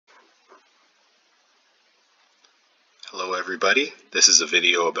Hello everybody, this is a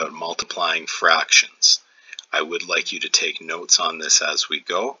video about multiplying fractions. I would like you to take notes on this as we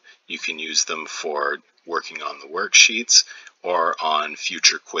go. You can use them for working on the worksheets or on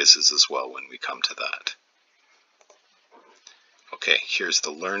future quizzes as well when we come to that. Okay, here's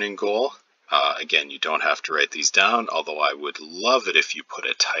the learning goal. Again, you don't have to write these down, although I would love it if you put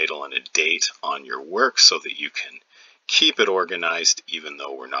a title and a date on your work so that you can keep it organized even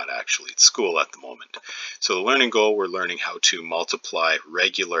though we're not actually at school at the moment. So the learning goal, we're learning how to multiply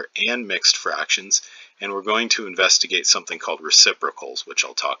regular and mixed fractions, and we're going to investigate something called reciprocals, which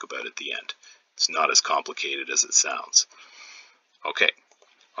I'll talk about at the end. It's not as complicated as it sounds. Okay,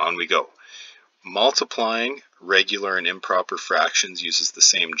 on we go. Multiplying regular and improper fractions uses the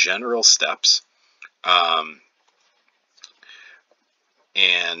same general steps,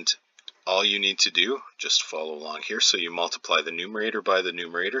 and all you need to do, just follow along here. So you multiply the numerator by the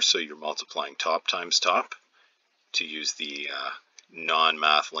numerator, so you're multiplying top times top, to use the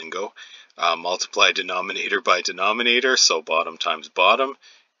non-math lingo. Multiply denominator by denominator, so bottom times bottom,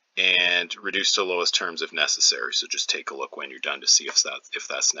 and reduce to lowest terms if necessary. So just take a look when you're done to see if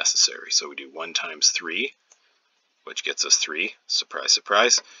that's necessary. So we do 1 times 3, which gets us 3. Surprise,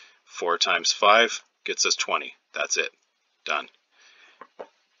 surprise. 4 times 5 gets us 20. That's it. Done.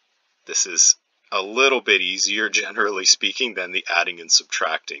 This is a little bit easier, generally speaking, than the adding and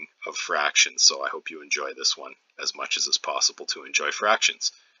subtracting of fractions. So I hope you enjoy this one as much as is possible to enjoy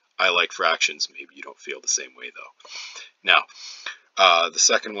fractions. I like fractions. Maybe you don't feel the same way, though. Now, the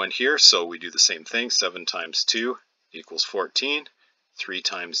second one here, so we do the same thing. 7 times 2 equals 14. 3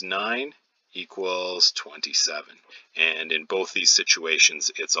 times 9 equals 27. And in both these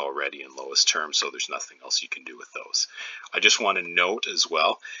situations, it's already in lowest terms, so there's nothing else you can do with those. I just want to note as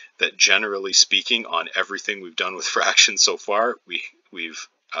well that generally speaking, on everything we've done with fractions so far, we've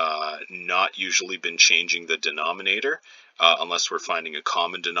not usually been changing the denominator unless we're finding a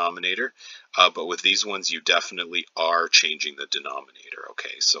common denominator. But with these ones, you definitely are changing the denominator.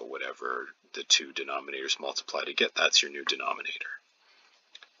 Okay, so whatever the two denominators multiply to get, that's your new denominator.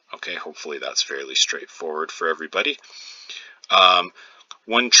 Okay, hopefully that's fairly straightforward for everybody.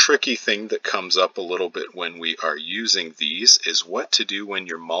 One tricky thing that comes up a little bit when we are using these is what to do when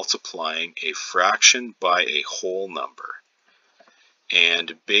you're multiplying a fraction by a whole number.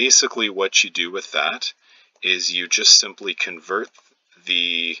 And basically what you do with that is you just simply convert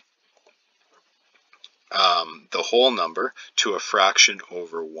the whole number to a fraction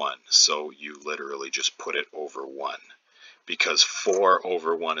over 1. So you literally just put it over 1. Because 4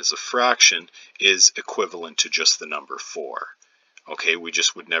 over 1 as a fraction is equivalent to just the number 4. Okay, we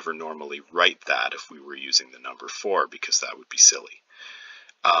just would never normally write that if we were using the number 4 because that would be silly.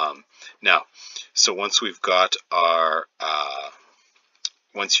 Now, so once we've got our,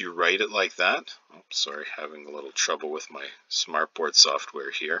 once you write it like that, oh, sorry, having a little trouble with my smartboard software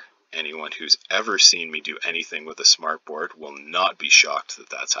here. Anyone who's ever seen me do anything with a smartboard will not be shocked that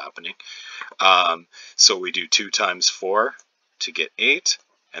that's happening. So we do 2 times 4 to get 8,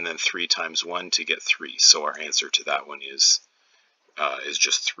 and then 3 times 1 to get 3. So our answer to that one is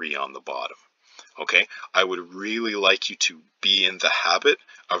just 3 on the bottom. Okay, I would really like you to be in the habit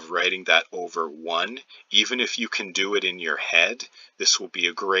of writing that over 1. Even if you can do it in your head, this will be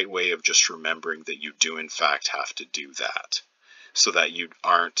a great way of just remembering that you do in fact have to do that, so that you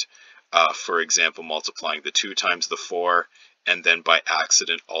aren't, for example, multiplying the 2 times the 4 and then by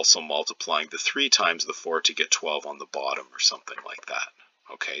accident also multiplying the 3 times the 4 to get 12 on the bottom or something like that.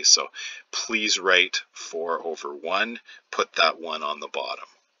 Okay, so please write 4 over 1, put that 1 on the bottom.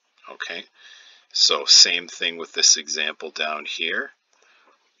 Okay, so same thing with this example down here.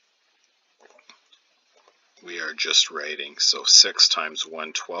 We are just writing, so 6 times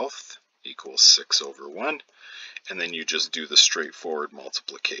 1/12 equals 6 over 1. And then you just do the straightforward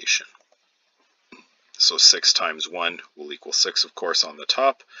multiplication. So 6 times 1 will equal 6, of course, on the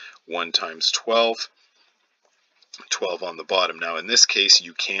top. 1 times 12, 12 on the bottom. Now, in this case,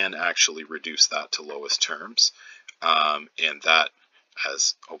 you can actually reduce that to lowest terms. And that,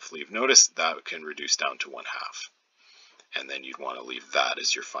 as hopefully you've noticed, that can reduce down to 1/2. And then you'd want to leave that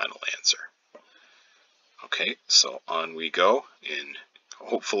as your final answer. Okay, so on we go in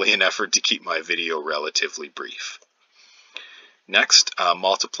hopefully an effort to keep my video relatively brief. Next,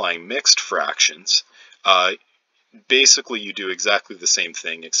 multiplying mixed fractions. Basically, you do exactly the same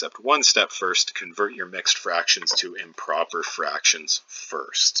thing, except one step first. Convert your mixed fractions to improper fractions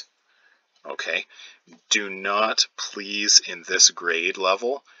first. Okay? Do not, please, in this grade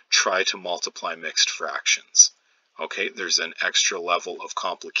level, try to multiply mixed fractions. Okay? There's an extra level of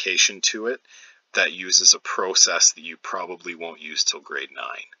complication to it that uses a process that you probably won't use till grade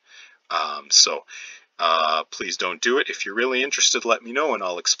 9. So please don't do it. If you're really interested, let me know and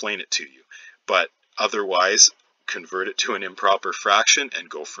I'll explain it to you. But otherwise, convert it to an improper fraction and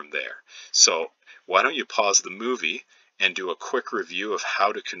go from there. So why don't you pause the movie and do a quick review of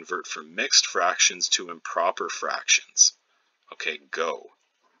how to convert from mixed fractions to improper fractions. Okay, go.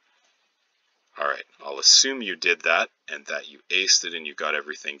 All right, I'll assume you did that and that you aced it and you got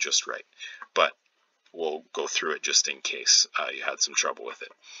everything just right. But we'll go through it just in case you had some trouble with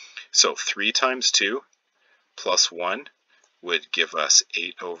it. So 3 times 2 plus 1 would give us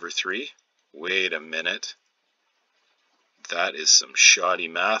 8 over 3. Wait a minute. That is some shoddy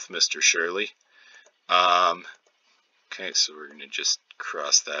math, Mr. Shirley. Okay, so we're going to just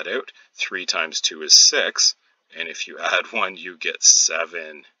cross that out. 3 times 2 is 6, and if you add 1, you get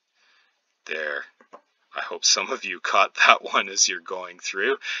 7. There. I hope some of you caught that one as you're going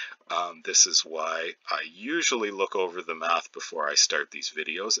through. This is why I usually look over the math before I start these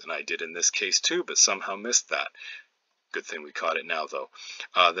videos, and I did in this case too, but somehow missed that. Good thing we caught it now, though.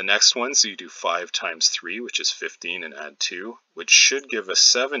 The next one, so you do 5 times 3, which is 15, and add 2, which should give us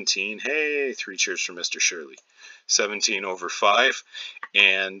 17. Hey, 3 cheers for Mr. Shirley. 17 over 5.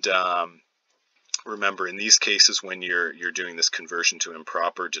 And remember, in these cases, when you're doing this conversion to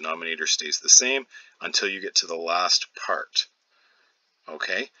improper, denominator stays the same until you get to the last part.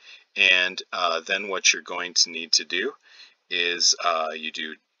 Okay? And then what you're going to need to do is you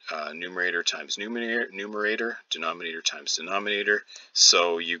do numerator times numerator, denominator times denominator.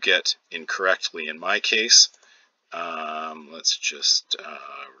 So you get incorrectly in my case. Let's just,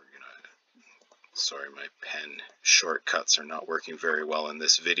 sorry, my pen shortcuts are not working very well in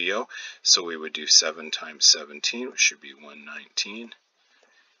this video. So we would do 7 times 17, which should be 119.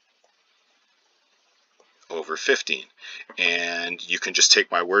 Over 15, and you can just take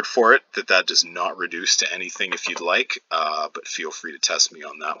my word for it that that does not reduce to anything if you'd like, but feel free to test me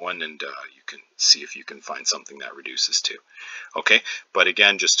on that one, and you can see if you can find something that reduces to. Okay, but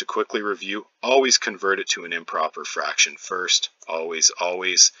again, just to quickly review, always convert it to an improper fraction first, always,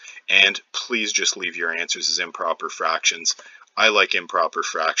 and please just leave your answers as improper fractions. I like improper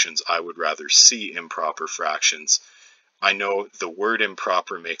fractions. I would rather see improper fractions. I know the word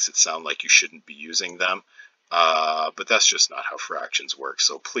improper makes it sound like you shouldn't be using them, but that's just not how fractions work.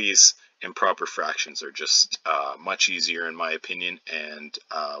 So please, improper fractions are just much easier in my opinion, and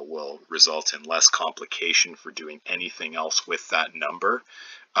will result in less complication for doing anything else with that number,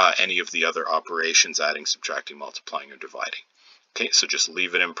 any of the other operations, adding, subtracting, multiplying, or dividing. Okay, so just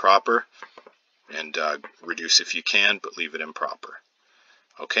leave it improper, and reduce if you can, but leave it improper.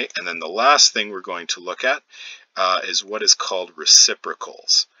 Okay, and then the last thing we're going to look at is what is called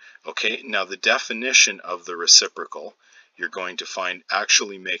reciprocals. Okay, now the definition of the reciprocal you're going to find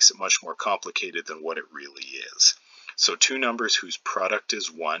actually makes it much more complicated than what it really is. So two numbers whose product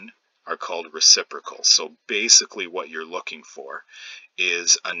is 1 are called reciprocals. So basically what you're looking for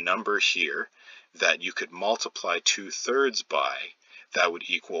is a number here that you could multiply 2/3 by that would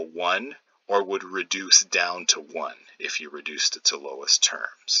equal 1, or would reduce down to 1 if you reduced it to lowest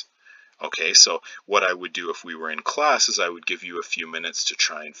terms. Okay, so what I would do if we were in class is I would give you a few minutes to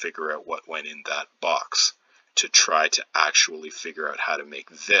try and figure out what went in that box, to try to actually figure out how to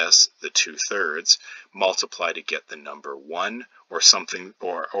make this, the 2/3, multiply to get the number 1, or something,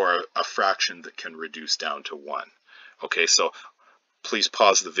 or a fraction that can reduce down to 1. Okay, so please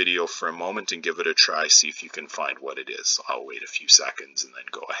pause the video for a moment and give it a try, see if you can find what it is. I'll wait a few seconds and then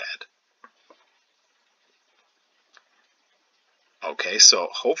go ahead. Okay, so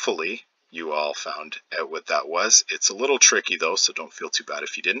hopefully you all found out what that was. It's a little tricky though, so don't feel too bad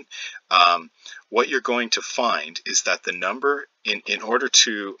if you didn't. What you're going to find is that the number, in order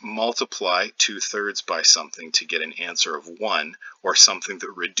to multiply 2/3 by something to get an answer of 1, or something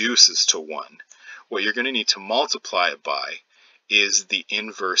that reduces to 1, what you're going to need to multiply it by is the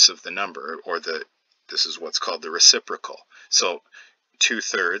inverse of the number, or this is what's called the reciprocal. So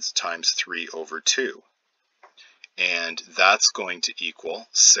 2/3 times 3 over 2. And that's going to equal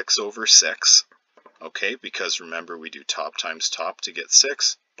 6 over 6, okay, because remember we do top times top to get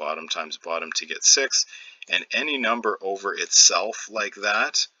 6, bottom times bottom to get 6, and any number over itself like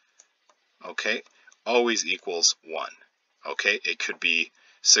that, okay, always equals 1, okay. It could be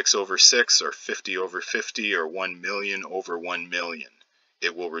 6 over 6, or 50 over 50, or 1 million over 1 million.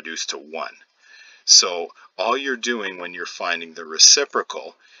 It will reduce to 1. So all you're doing when you're finding the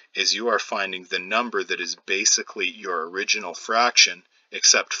reciprocal is you are finding the number that is basically your original fraction,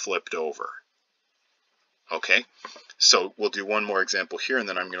 except flipped over. Okay, so we'll do one more example here, and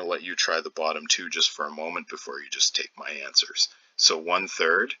then I'm going to let you try the bottom two just for a moment before you just take my answers. So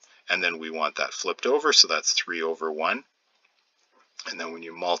 1/3, and then we want that flipped over, so that's 3 over 1. And then when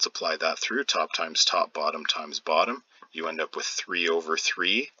you multiply that through, top times top, bottom times bottom, you end up with 3 over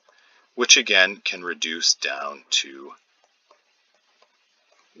 3, which again can reduce down to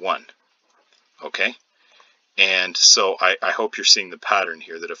 1. Okay? And so I hope you're seeing the pattern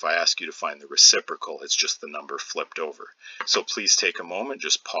here, that if I ask you to find the reciprocal, it's just the number flipped over. So please take a moment,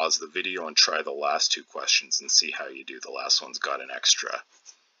 just pause the video and try the last 2 questions and see how you do. The last one's got an extra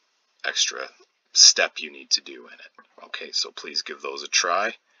step you need to do in it. Okay, so please give those a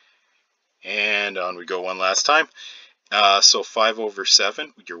try. And on we go one last time. So 5 over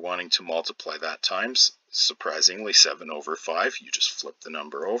 7, you're wanting to multiply that times, surprisingly, 7 over 5. You just flip the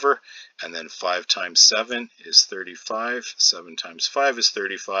number over. And then 5 times 7 is 35. 7 times 5 is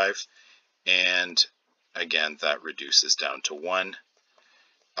 35. And again, that reduces down to 1.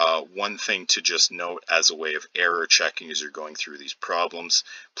 One thing to just note as a way of error checking as you're going through these problems,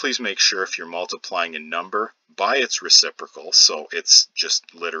 please make sure if you're multiplying a number by its reciprocal, so it's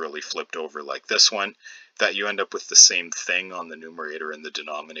just literally flipped over like this one, that you end up with the same thing on the numerator and the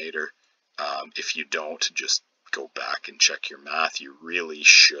denominator. If you don't, just go back and check your math. You really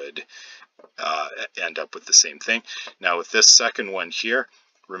should end up with the same thing. Now with this second one here,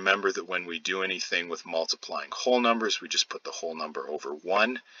 remember that when we do anything with multiplying whole numbers, we just put the whole number over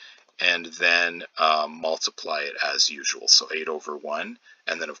 1 and then multiply it as usual. So 8 over 1.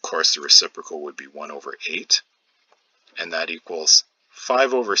 And then, of course, the reciprocal would be 1 over 8. And that equals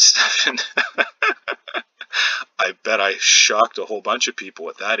 5 over 7. I bet I shocked a whole bunch of people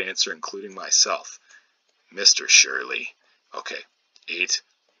with that answer, including myself. Mr. Shirley. Okay, 8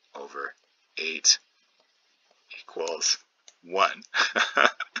 over 8 equals 1.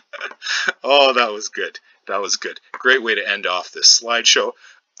 Oh, that was good. That was good. Great way to end off this slideshow.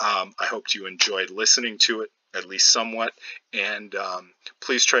 I hope you enjoyed listening to it, at least somewhat. And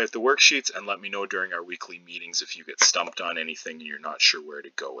please try out the worksheets and let me know during our weekly meetings if you get stumped on anything and you're not sure where to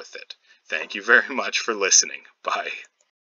go with it. Thank you very much for listening. Bye.